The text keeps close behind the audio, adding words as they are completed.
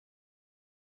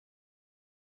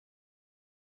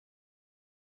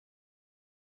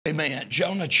Amen.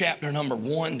 Jonah chapter number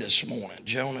 1 this morning.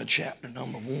 Jonah chapter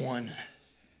number 1.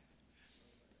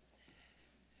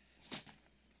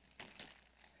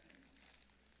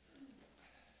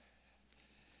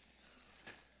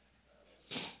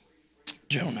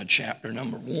 Jonah chapter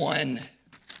number 1.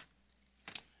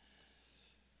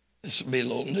 This will be a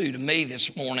little new to me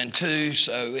this morning too,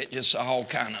 so it just all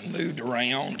kind of moved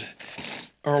around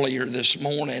earlier this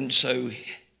morning. So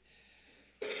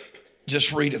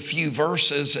just read a few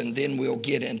verses and then we'll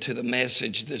get into the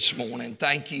message this morning.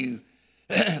 Thank you.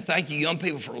 Thank you, young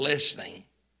people, for listening.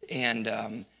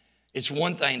 And it's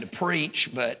one thing to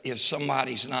preach, but if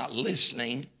somebody's not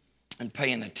listening and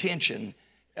paying attention,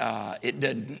 it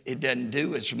doesn't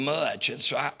do as much. And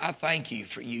so I thank you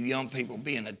for you young people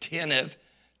being attentive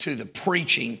to the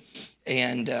preaching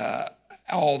and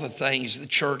all the things the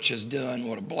church has done.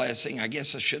 What a blessing. I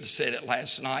guess I should have said it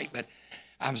last night, but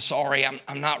I'm sorry.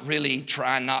 I'm not really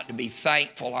trying not to be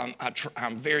thankful.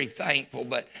 I'm very thankful,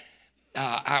 but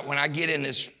when I get in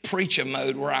this preaching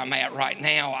mode where I'm at right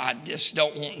now, I just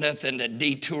don't want nothing to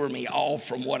detour me off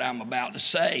from what I'm about to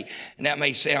say. And that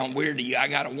may sound weird to you. I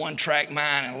got a one-track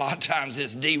mind, and a lot of times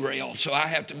it's derailed. So I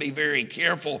have to be very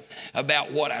careful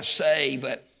about what I say.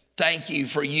 But thank you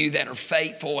for you that are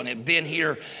faithful and have been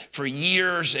here for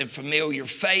years and familiar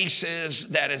faces.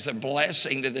 That is a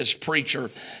blessing to this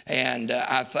preacher, and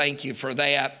I thank you for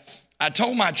that. I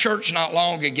told my church not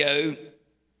long ago,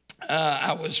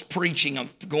 I was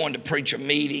going to preach a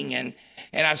meeting, and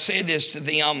I said this to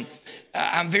them.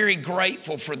 I'm very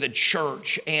grateful for the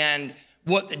church and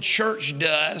what the church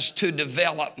does to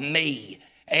develop me.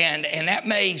 And that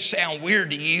may sound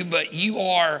weird to you, but you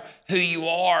are who you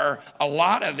are. A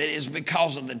lot of it is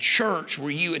because of the church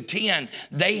where you attend.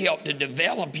 They help to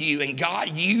develop you, and God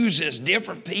uses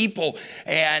different people.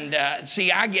 And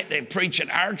see, I get to preach in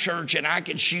our church, and I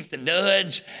can shoot the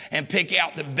duds and pick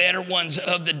out the better ones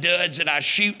of the duds that I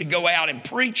shoot to go out and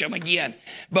preach them again.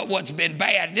 But what's been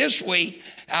bad this week,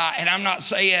 and I'm not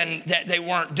saying that they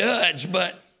weren't duds,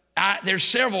 but there's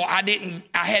several I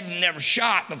had never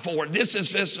shot before. This is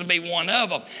supposed to be one of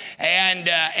them.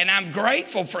 And I'm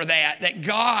grateful for that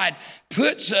God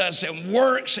puts us and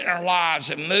works in our lives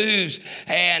and moves.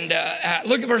 And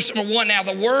look at verse number 1. Now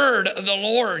the word of the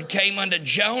Lord came unto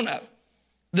Jonah,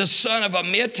 the son of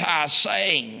Amittai,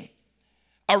 saying,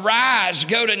 Arise,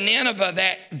 go to Nineveh,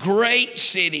 that great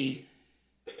city,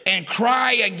 and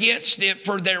cry against it,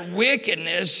 for their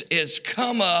wickedness is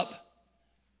come up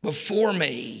before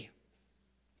me.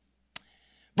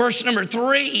 Verse number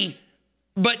 3,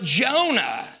 but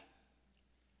Jonah,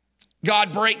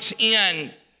 God breaks in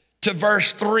to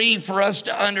verse 3 for us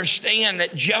to understand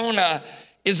that Jonah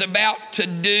is about to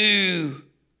do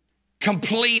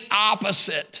complete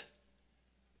opposite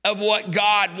of what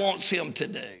God wants him to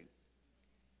do.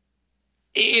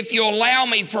 If you'll allow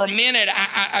me for a minute,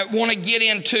 I want to get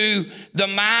into the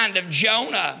mind of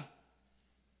Jonah.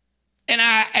 And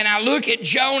I look at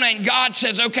Jonah, and God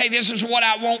says, okay, this is what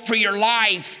I want for your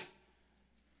life.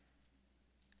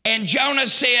 And Jonah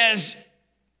says,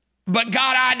 but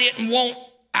God, I didn't want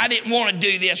to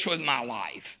do this with my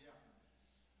life.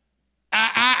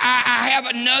 I have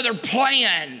another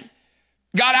plan.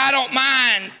 God, I don't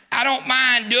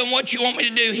mind doing what you want me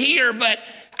to do here, but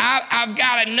I've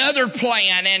got another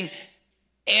plan. And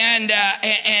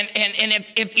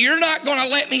if you're not going to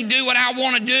let me do what I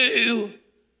want to do,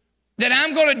 then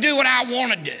I'm going to do what I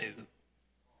want to do.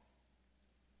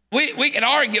 We can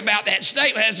argue about that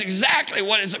statement. That's exactly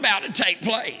what is about to take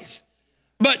place.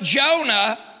 But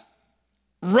Jonah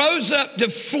rose up to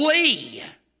flee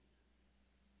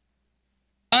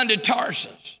unto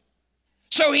Tarshish.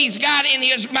 So he's got in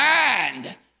his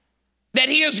mind that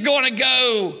he is going to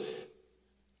go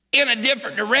in a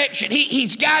different direction.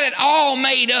 He's got it all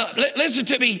made up. Listen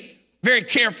to me very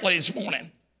carefully this morning.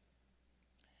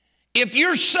 If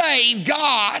you're saved,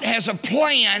 God has a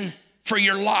plan for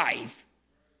your life.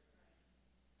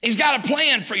 He's got a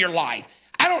plan for your life.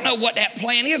 I don't know what that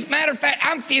plan is. Matter of fact,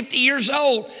 I'm 50 years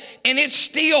old, and it's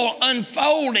still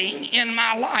unfolding in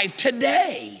my life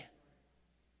today.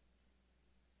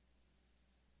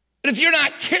 But if you're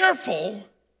not careful,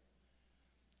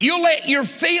 you'll let your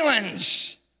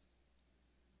feelings,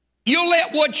 you'll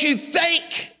let what you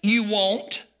think you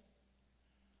want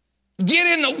get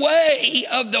in the way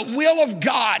of the will of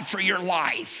God for your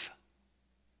life.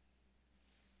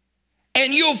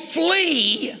 And you'll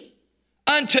flee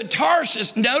unto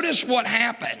Tarshish. Notice what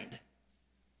happened.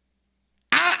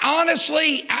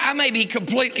 I may be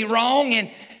completely wrong,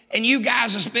 and you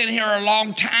guys have been here a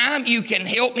long time. You can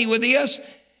help me with this.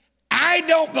 I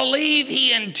don't believe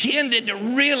he intended to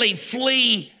really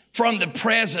flee from the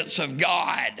presence of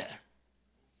God.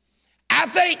 I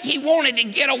think he wanted to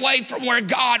get away from where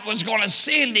God was going to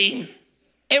send him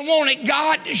and wanted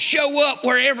God to show up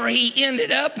wherever he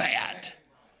ended up at.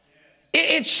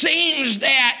 It seems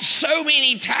that so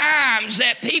many times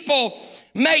that people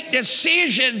make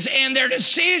decisions and their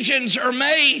decisions are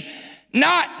made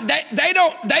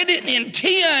they didn't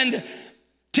intend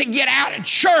to get out of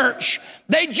church.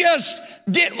 They just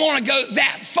didn't want to go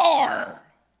that far.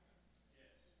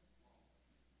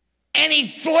 And he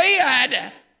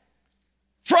fled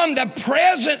from the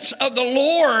presence of the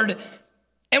Lord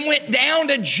and went down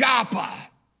to Joppa.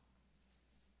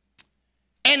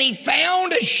 And he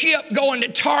found a ship going to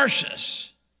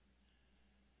Tarshish.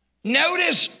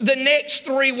 Notice the next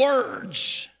three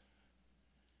words.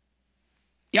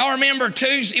 Y'all remember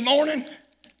Tuesday morning?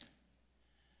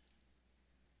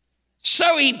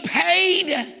 So he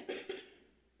paid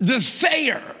the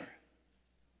fare.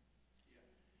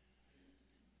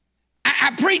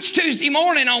 I preached Tuesday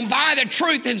morning on buy the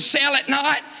truth and sell it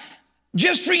not,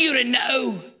 just for you to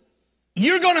know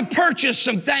you're going to purchase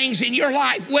some things in your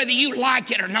life whether you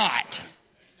like it or not.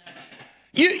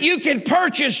 You can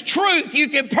purchase truth. You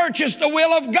can purchase the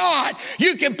will of God.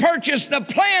 You can purchase the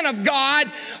plan of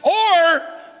God, or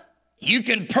you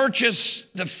can purchase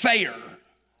the fare.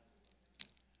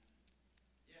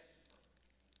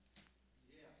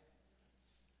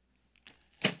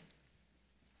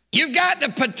 You've got the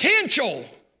potential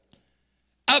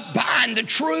of buying the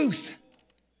truth.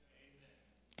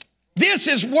 This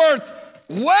is worth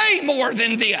way more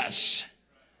than this.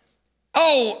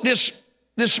 Oh,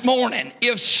 this morning,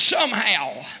 if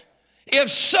somehow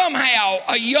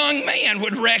a young man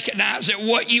would recognize that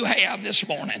what you have this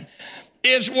morning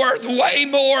is worth way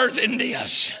more than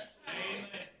this.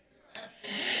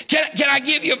 Can I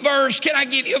give you a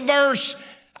verse?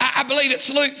 I believe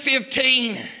it's Luke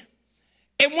 15.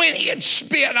 And when he had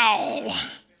spent all,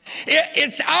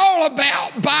 it's all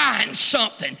about buying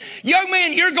something. Young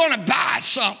man, you're going to buy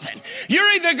something. You're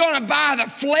either going to buy the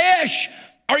flesh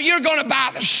or you're going to buy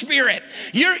the spirit.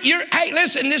 Hey,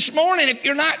 listen, this morning, if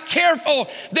you're not careful,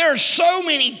 there are so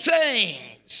many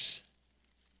things.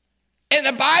 And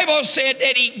the Bible said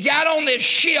that he got on this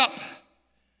ship.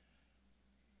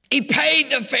 He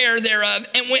paid the fare thereof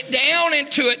and went down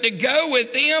into it to go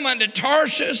with them unto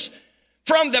Tarshish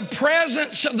from the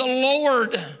presence of the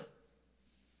Lord.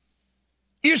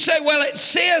 You say, well, it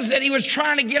says that he was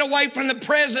trying to get away from the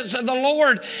presence of the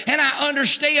Lord, and I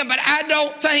understand, but I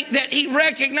don't think that he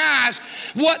recognized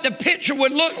what the picture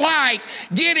would look like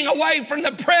getting away from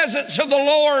the presence of the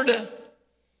Lord.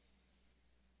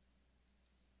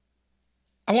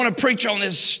 I want to preach on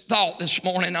this thought this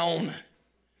morning on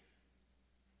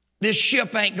this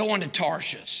ship ain't going to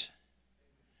Tarshish.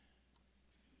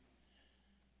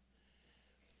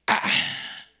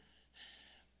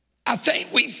 I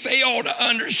think we fail to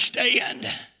understand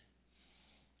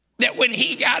that when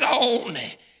he got on,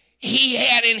 he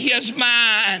had in his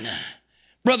mind,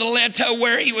 Brother Leto,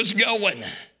 where he was going.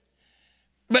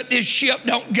 But this ship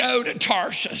don't go to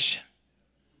Tarshish.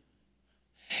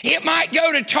 It might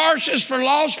go to Tarshish for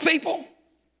lost people.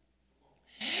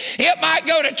 It might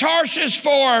go to Tarshish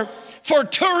for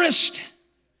tourists.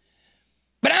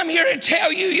 But I'm here to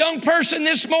tell you, young person,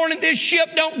 this morning, this ship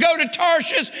don't go to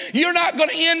Tarshish. You're not going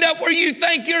to end up where you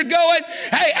think you're going.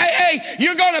 Hey,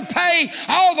 you're going to pay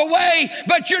all the way,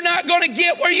 but you're not going to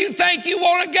get where you think you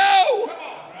want to go.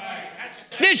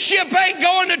 This ship ain't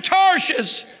going to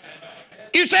Tarshish.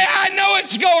 You say, I know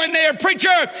it's going there, preacher.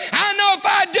 I know if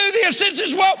I do this, this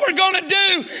is what we're going to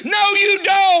do. No, you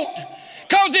don't,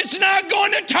 because it's not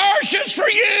going to Tarshish for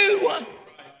you.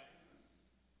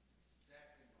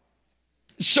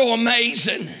 It's so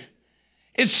amazing.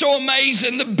 It's so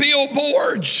amazing, the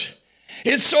billboards.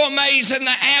 It's so amazing,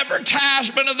 the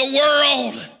advertisement of the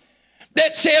world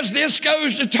that says this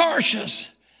goes to Tarshish.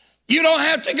 You don't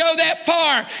have to go that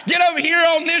far. Get over here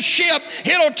on this ship.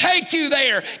 It'll take you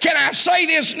there. Can I say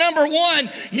this? Number one,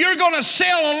 you're going to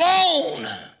sail alone.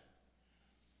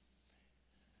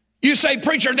 You say,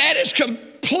 preacher, that is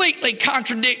completely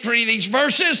contradictory to these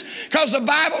verses, because the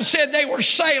Bible said they were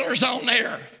sailors on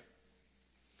there.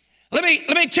 Let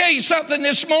me tell you something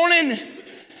this morning.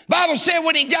 Bible said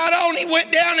when he got on, he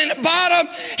went down in the bottom.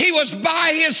 He was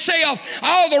by himself.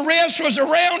 All the rest was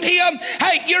around him.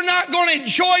 Hey, you're not going to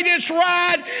enjoy this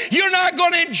ride. You're not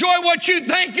going to enjoy what you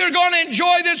think you're going to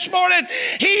enjoy this morning.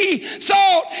 He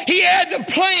thought he had the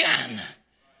plan.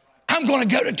 I'm going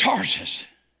to go to Tarshish.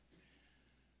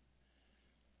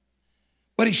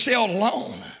 But he sailed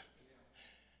alone.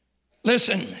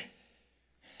 Listen,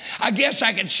 I guess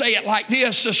I could say it like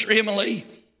this, Sister Emily.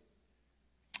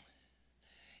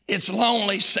 It's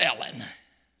lonely sailing.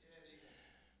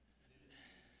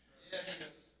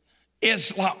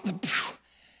 is like,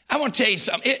 I want to tell you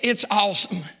something. It's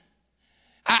awesome.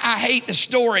 I hate the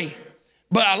story,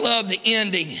 but I love the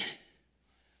ending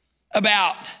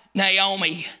about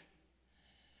Naomi.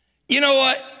 You know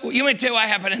what? You want to tell what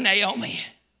happened to Naomi?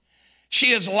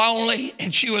 She is lonely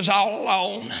and she was all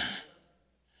alone.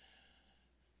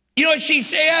 You know what she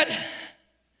said?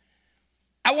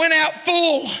 I went out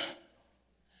full.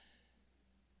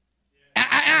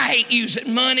 I hate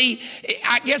using money.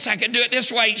 I guess I could do it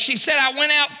this way. She said, I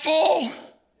went out full.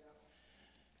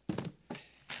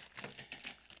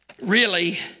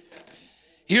 Really,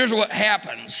 here's what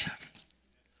happens.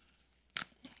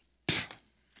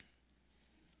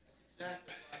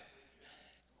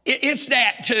 It's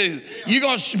that too. You're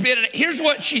going to spit it. Here's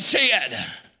what she said.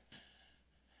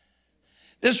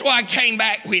 This is what I came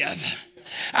back with.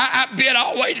 I bit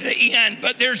all the way to the end,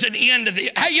 but there's an end to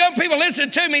the. Hey, young people,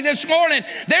 listen to me this morning.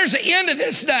 There's an end to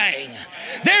this thing.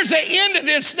 There's an end to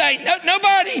this thing.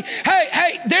 Nobody,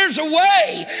 hey, there's a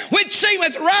way which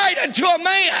seemeth right unto a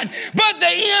man, but the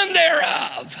end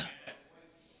thereof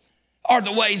are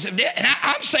the ways of death. And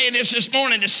I'm saying this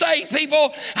morning to save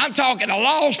people. I'm talking to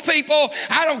lost people.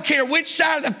 I don't care which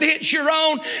side of the fence you're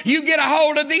on. You get a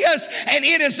hold of this, and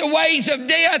it is the ways of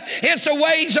death. It's the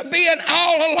ways of being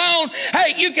all alone.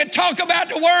 Hey, you can talk about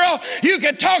the world. You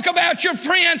can talk about your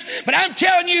friends, but I'm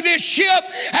telling you, this ship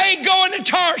ain't going to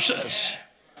Tarshish.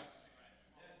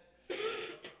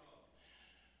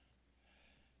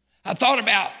 I thought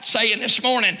about saying this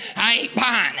morning, I ain't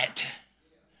buying it.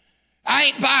 I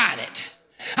ain't buying it.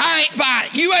 I ain't buying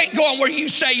it. You ain't going where you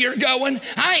say you're going.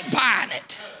 I ain't buying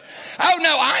it. Oh,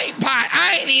 no, I ain't buying it.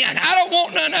 I ain't in. I don't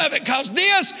want none of it because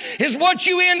this is what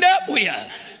you end up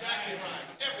with.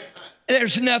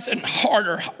 There's nothing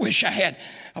harder. I wish I had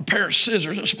a pair of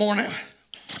scissors this morning.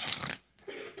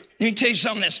 Let me tell you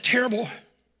something that's terrible.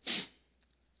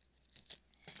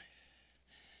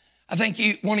 I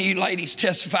think one of you ladies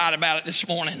testified about it this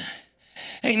morning.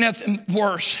 Ain't nothing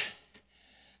worse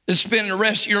than spending the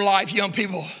rest of your life, young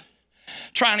people,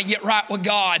 trying to get right with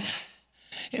God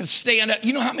and stand up.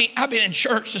 You know how many, I've been in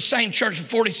church, the same church for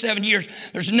 47 years.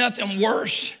 There's nothing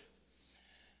worse.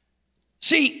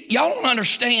 See, y'all don't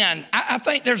understand. I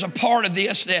think there's a part of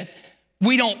this that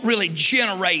we don't really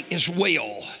generate as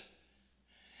well.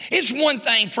 It's one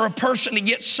thing for a person to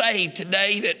get saved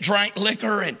today that drank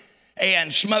liquor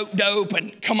and smoked dope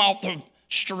and come off the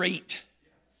street.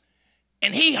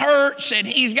 And he hurts and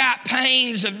he's got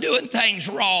pains of doing things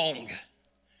wrong.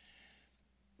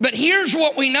 But here's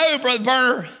what we know, Brother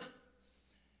Berner.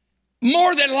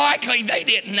 More than likely, they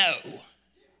didn't know.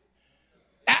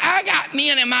 I got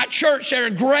men in my church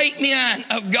that are great men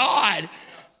of God.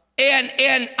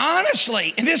 And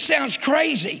honestly, and this sounds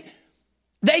crazy,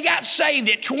 they got saved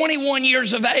at 21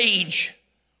 years of age.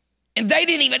 And they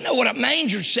didn't even know what a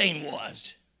manger scene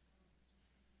was.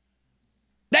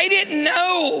 They didn't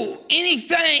know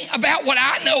anything about what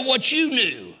I know, what you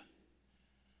knew.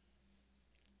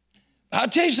 I'll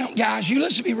tell you something, guys. You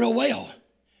listen to me real well.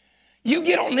 You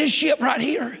get on this ship right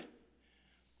here,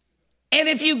 and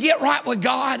if you get right with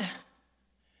God,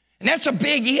 and that's a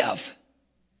big if,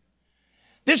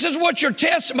 this is what your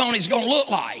testimony is going to look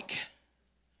like.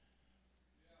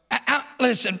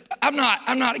 Listen, I'm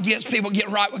not against people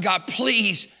getting right with God.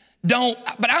 Please don't.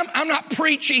 But I'm not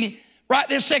preaching right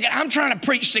this second. I'm trying to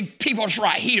preach to people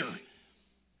right here.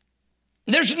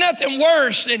 There's nothing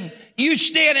worse than you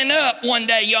standing up one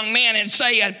day, young man, and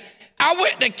saying, I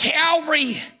went to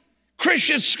Calvary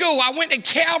Christian school. I went to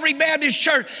Calvary Baptist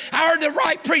Church. I heard the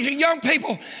right preacher. Young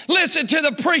people, listen to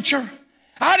the preacher.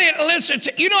 I didn't listen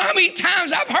to, you know how many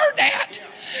times I've heard that?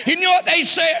 You know what they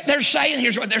say? They're saying,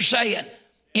 here's what they're saying.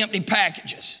 Empty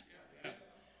packages.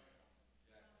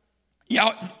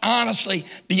 Y'all, honestly,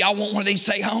 do y'all want one of these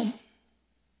to take home?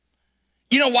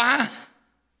 You know why?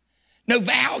 No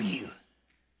value.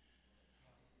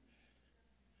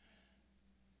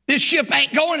 This ship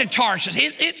ain't going to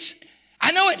Tarshish.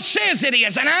 I know it says it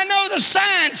is, and I know the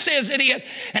sign says it is,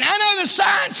 and I know the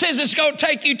sign says it's going to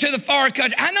take you to the far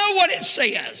country. I know what it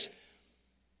says.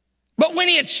 But when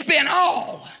it's spent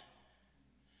all,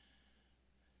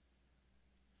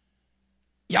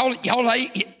 y'all,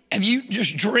 have you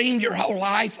just dreamed your whole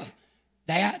life of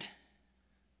that?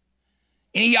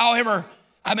 Any of y'all ever,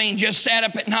 just sat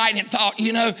up at night and thought,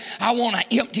 I want an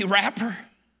empty wrapper?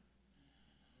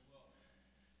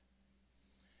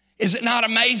 Is it not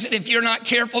amazing if you're not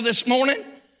careful this morning?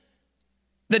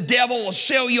 The devil will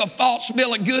sell you a false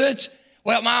bill of goods.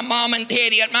 Well, my mom and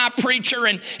daddy and my preacher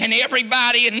and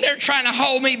everybody, and they're trying to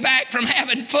hold me back from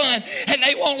having fun, and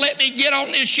they won't let me get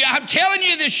on this ship. I'm telling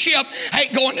you, this ship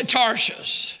ain't going to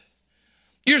Tarshish.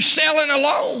 You're sailing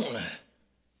alone.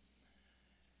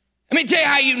 Let me tell you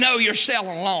how you know you're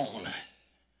selling alone.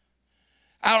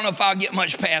 I don't know if I'll get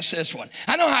much past this one.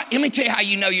 Let me tell you how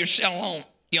you know you're selling alone,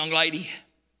 young lady.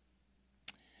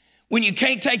 When you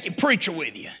can't take your preacher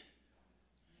with you.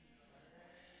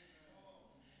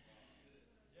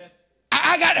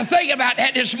 I got to think about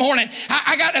that this morning.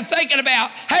 I got to thinking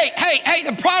about, hey,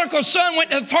 the prodigal son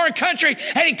went to the far country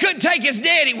and he couldn't take his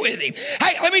daddy with him.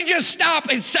 Hey, let me just stop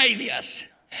and say this.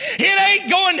 It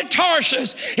ain't going to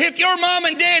Tarshish if your mom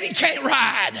and daddy can't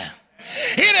ride.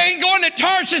 It ain't going to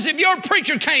Tarshish if your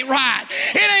preacher can't ride.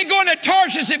 It ain't going to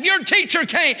Tarshish if your teacher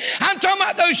can't. I'm talking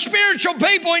about those spiritual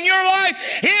people in your life.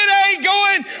 It ain't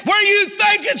going where you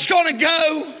think it's going to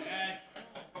go.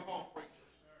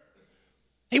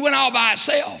 He went all by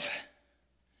himself.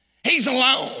 He's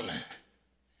alone.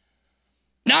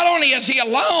 Not only is he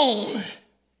alone,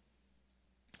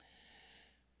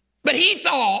 but he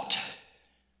thought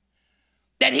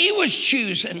that he was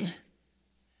choosing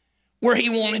where he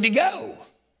wanted to go.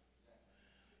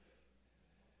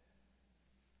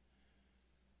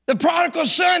 The prodigal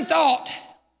son thought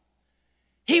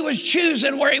he was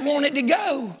choosing where he wanted to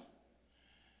go.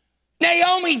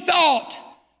 Naomi thought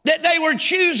that they were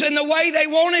choosing the way they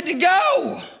wanted to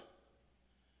go.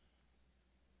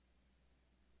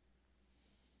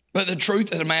 But the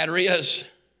truth of the matter is,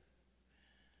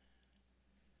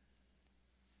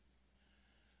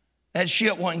 that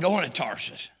ship wasn't going to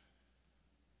Tarshish.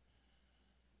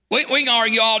 We can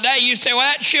argue all day. You say, well,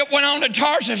 that ship went on to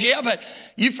Tarshish. Yeah, but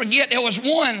you forget there was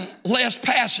one less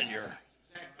passenger.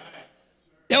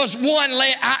 There was one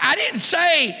less. I didn't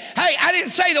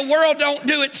say the world don't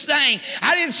do its thing.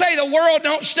 I didn't say the world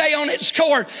don't stay on its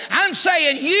course. I'm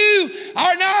saying you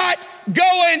are not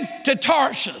going to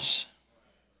Tarshish.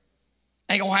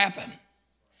 Ain't gonna happen.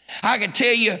 I could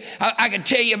tell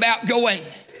you about going.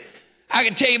 I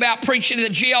can tell you about preaching in the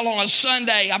jail on a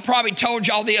Sunday. I probably told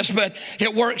y'all this, but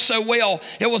it worked so well.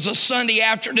 It was a Sunday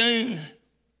afternoon.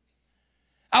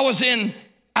 I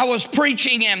was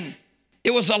preaching, and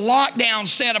it was a lockdown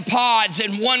set of pods,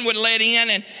 and one would let in,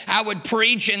 and I would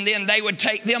preach, and then they would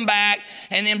take them back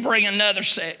and then bring another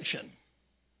section.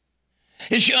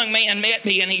 This young man met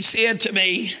me, and he said to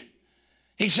me,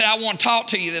 he said, I want to talk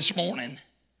to you this morning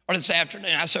or this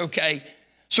afternoon. I said, okay.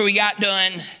 So we got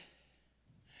done.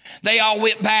 They all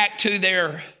went back to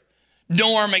their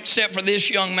dorm except for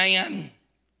this young man.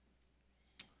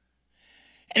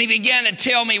 And he began to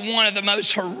tell me one of the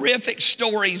most horrific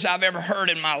stories I've ever heard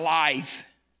in my life.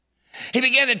 He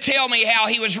began to tell me how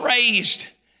he was raised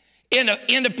in an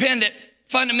independent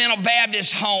fundamental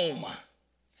Baptist home.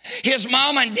 His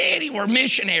mom and daddy were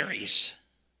missionaries.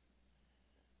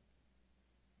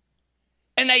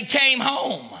 And they came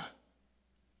home.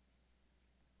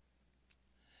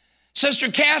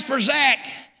 Sister Casper Zach,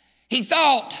 he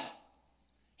thought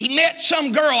he met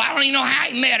some girl. I don't even know how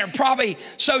he met her, probably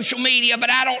social media, but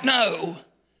I don't know.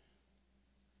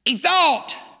 He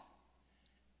thought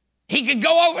he could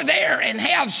go over there and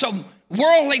have some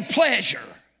worldly pleasure.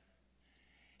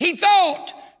 He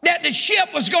thought that the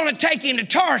ship was going to take him to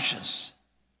Tarshish.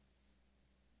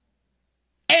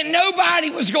 And nobody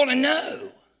was going to know.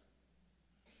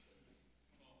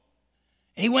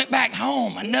 He went back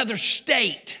home, another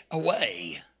state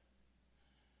away.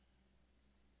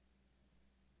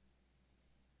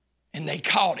 And they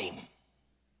caught him.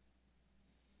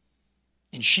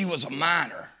 And she was a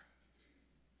minor.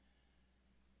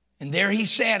 And there he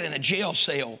sat in a jail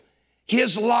cell,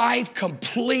 his life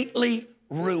completely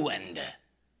ruined.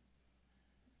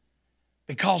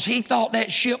 Because he thought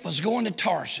that ship was going to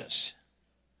Tarshish.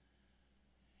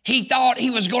 He thought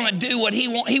he was going to do what he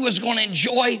wanted. He was going to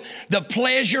enjoy the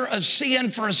pleasure of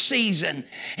sin for a season.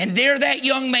 And there that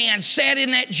young man sat in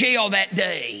that jail that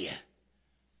day.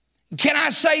 Can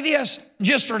I say this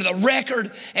just for the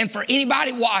record and for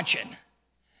anybody watching?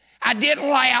 I didn't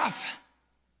laugh.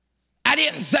 I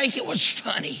didn't think it was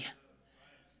funny.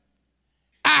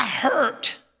 I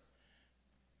hurt.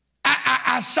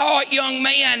 I saw a young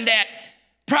man that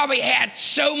probably had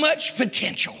so much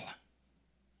potential.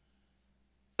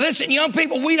 Listen, young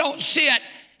people, we don't sit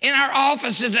in our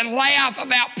offices and laugh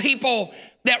about people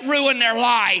that ruin their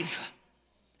life.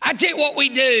 I tell you what we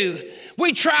do.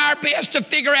 We try our best to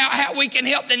figure out how we can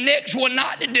help the next one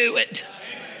not to do it.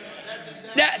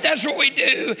 That's what we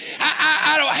do.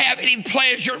 I don't have any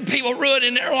pleasure in people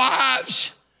ruining their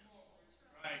lives.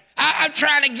 I'm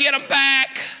trying to get them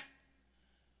back.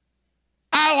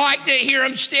 I like to hear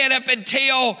them stand up and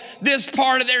tell this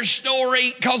part of their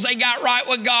story because they got right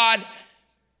with God.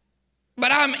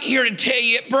 But I'm here to tell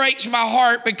you, it breaks my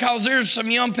heart because there's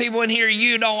some young people in here,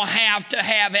 you don't have to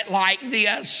have it like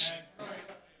this.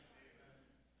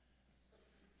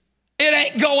 It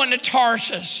ain't going to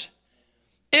Tarshish.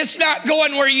 It's not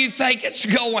going where you think it's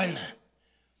going.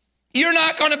 You're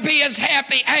not going to be as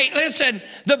happy. Hey, listen,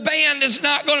 the band is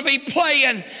not going to be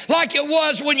playing like it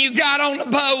was when you got on the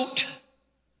boat.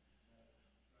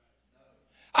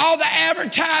 All the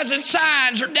advertising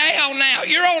signs are down now.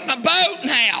 You're on the boat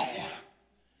now.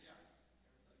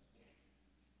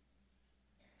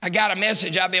 I got a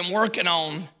message I've been working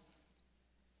on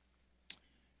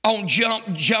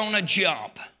Jonah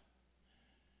jump.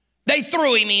 They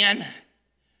threw him in,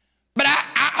 but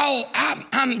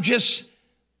I'm just,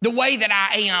 the way that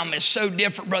I am is so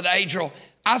different, Brother Adriel.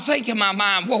 I think in my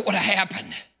mind, what would have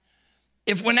happened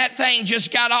if when that thing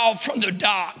just got off from the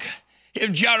dock,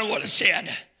 if Jonah would have said,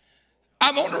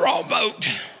 I'm on the wrong boat,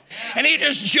 and he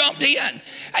just jumped in.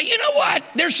 Hey, you know what?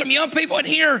 There's some young people in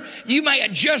here, you may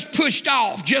have just pushed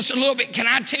off just a little bit. Can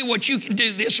I tell you what you can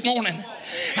do this morning?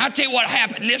 I'll tell you what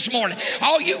happened this morning.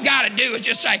 All you got to do is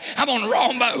just say, I'm on the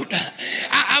wrong boat.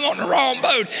 I'm on the wrong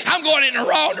boat. I'm going in the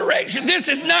wrong direction. This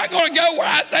is not going to go where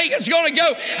I think it's going to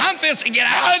go. I'm fixing to get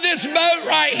out of this boat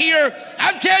right here.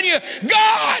 I'm telling you,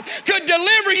 God could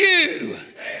deliver you.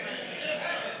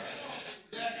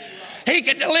 He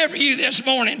could deliver you this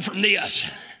morning from this.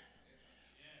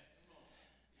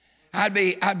 I'd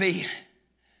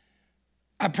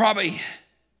probably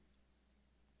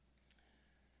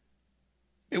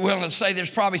be willing to say there's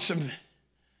probably some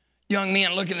young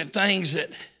men looking at things that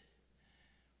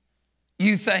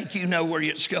you think you know where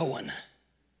it's going.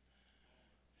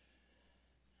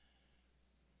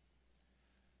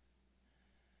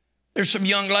 There's some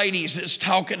young ladies that's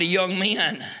talking to young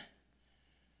men.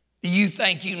 You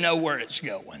think you know where it's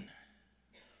going.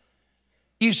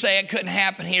 You say it couldn't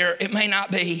happen here. It may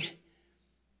not be,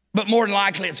 but more than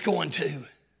likely it's going to.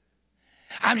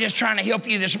 I'm just trying to help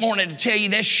you this morning to tell you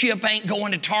this ship ain't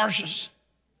going to Tarshish.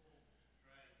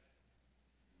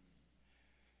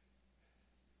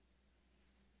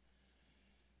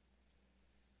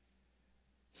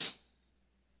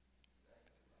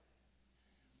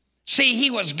 See,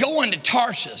 he was going to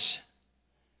Tarshish.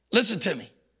 Listen to me.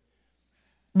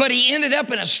 But he ended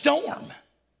up in a storm.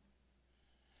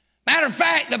 Matter of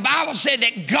fact, the Bible said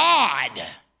that God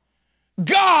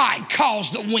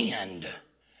caused the wind.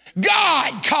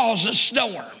 God caused the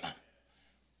storm.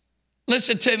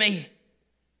 Listen to me.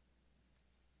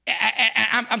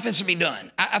 I'm fixing to be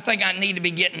done. I think I need to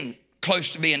be getting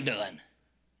close to being done.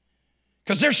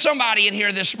 Because there's somebody in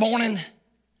here this morning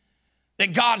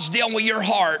that God's dealing with your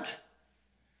heart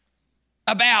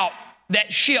about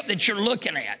that ship that you're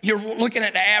looking at. You're looking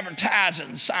at the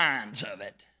advertising signs of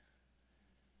it.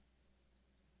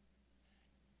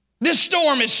 This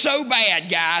storm is so bad,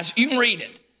 guys. You can read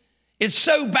it. It's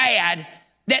so bad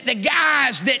that the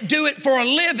guys that do it for a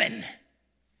living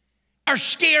are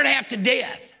scared half to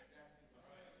death.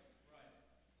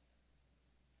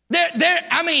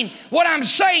 What I'm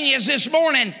saying is this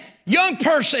morning, young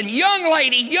person, young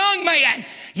lady, young man,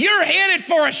 you're headed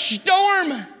for a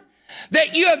storm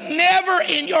that you have never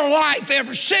in your life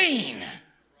ever seen.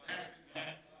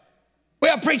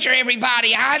 Well, preacher,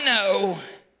 everybody I know,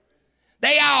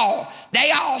 they all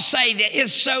say that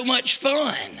it's so much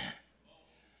fun.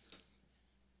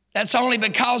 That's only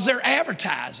because they're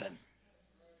advertising.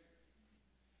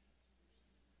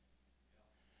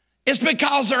 It's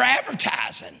because they're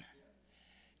advertising.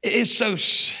 It's so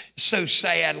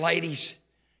sad, ladies,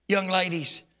 young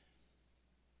ladies.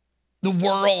 The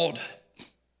world.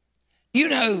 You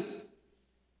know,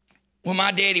 when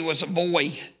my daddy was a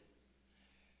boy,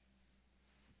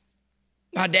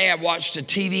 my dad watched a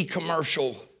TV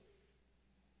commercial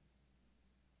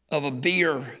of a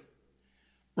beer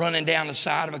running down the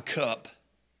side of a cup.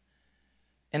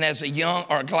 And as a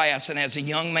glass, and as a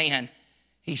young man,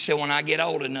 he said, when I get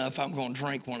old enough, I'm going to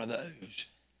drink one of those.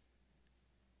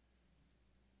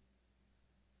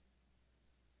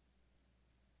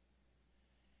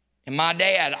 And my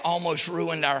dad almost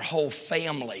ruined our whole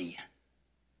family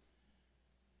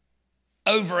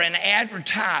over an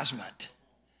advertisement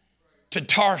to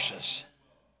Tarshish.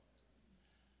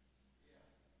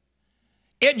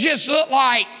 It just looked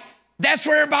like that's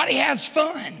where everybody has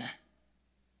fun.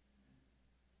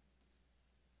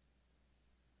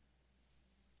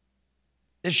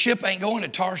 This ship ain't going to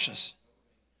Tarshish.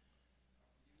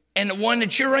 And the one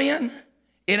that you're in,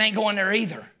 it ain't going there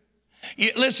either.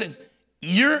 Listen,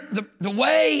 the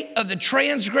way of the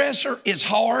transgressor is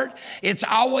hard. It's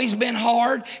always been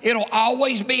hard. It'll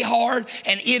always be hard,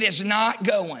 and it is not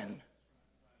going.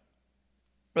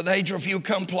 Brother Adriel, if you'll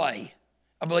come play,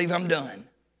 I believe I'm done.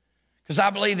 Because I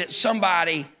believe that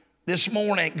somebody this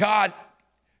morning, God,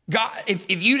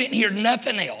 if you didn't hear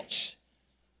nothing else,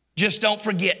 just don't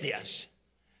forget this.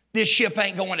 This ship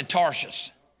ain't going to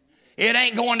Tarshish. It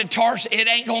ain't going to Tarshish. It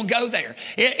ain't going to go there.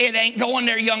 It ain't going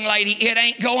there, young lady. It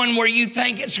ain't going where you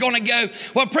think it's going to go.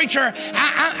 Well, preacher,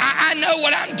 I know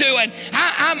what I'm doing.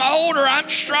 I'm older. I'm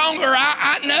stronger.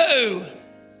 I know.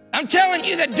 I'm telling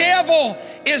you, the devil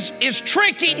is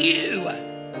tricking you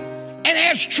and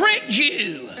has tricked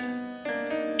you.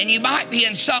 And you might be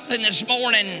in something this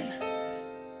morning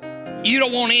you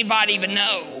don't want anybody to even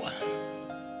know.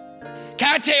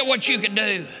 Can I tell you what you can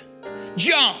do?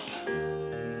 Jump.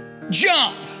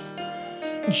 Jump.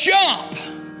 Jump.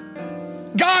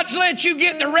 God's let you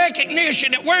get the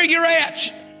recognition that where you're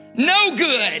at, no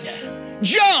good.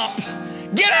 Jump.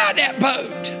 Get out of that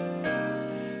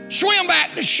boat. Swim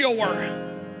back to shore.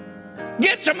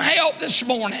 Get some help this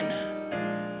morning.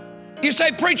 You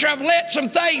say, preacher, I've let some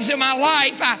things in my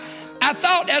life. I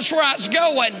thought that's where I was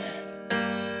going.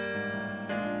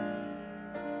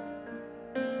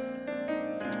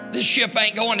 This ship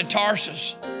ain't going to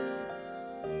Tarshish.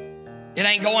 It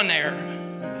ain't going there.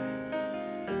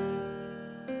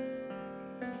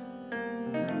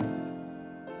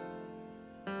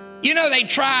 You know, they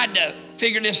tried to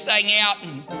figure this thing out,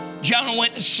 and Jonah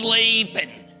went to sleep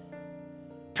and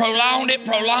prolonged it.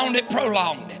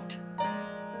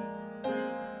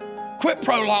 Quit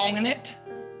prolonging it.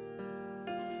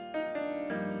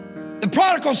 The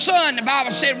prodigal son, the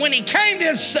Bible said, when he came to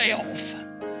himself,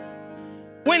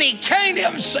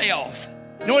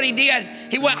 you know what he did?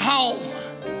 He went home.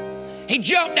 He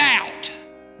jumped out.